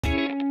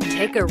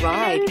Take a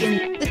ride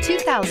in the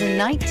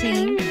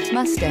 2019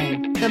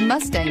 Mustang. The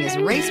Mustang is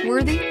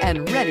race-worthy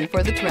and ready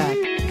for the track.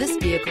 This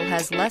vehicle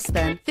has less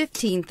than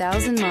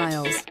 15,000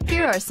 miles.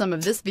 Here are some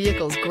of this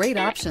vehicle's great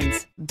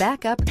options: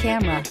 backup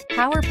camera,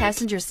 power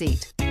passenger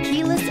seat,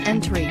 keyless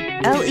entry,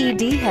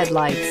 LED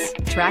headlights,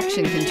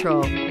 traction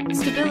control,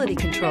 stability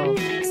control,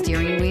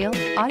 steering wheel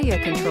audio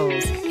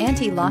controls,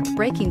 anti-lock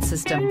braking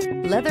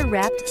system,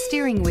 leather-wrapped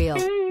steering wheel,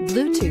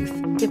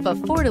 Bluetooth. If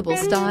affordable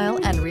style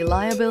and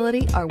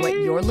reliability are what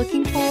you're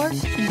looking for,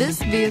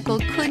 this vehicle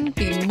couldn't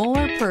be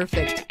more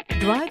perfect.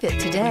 Drive it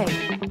today.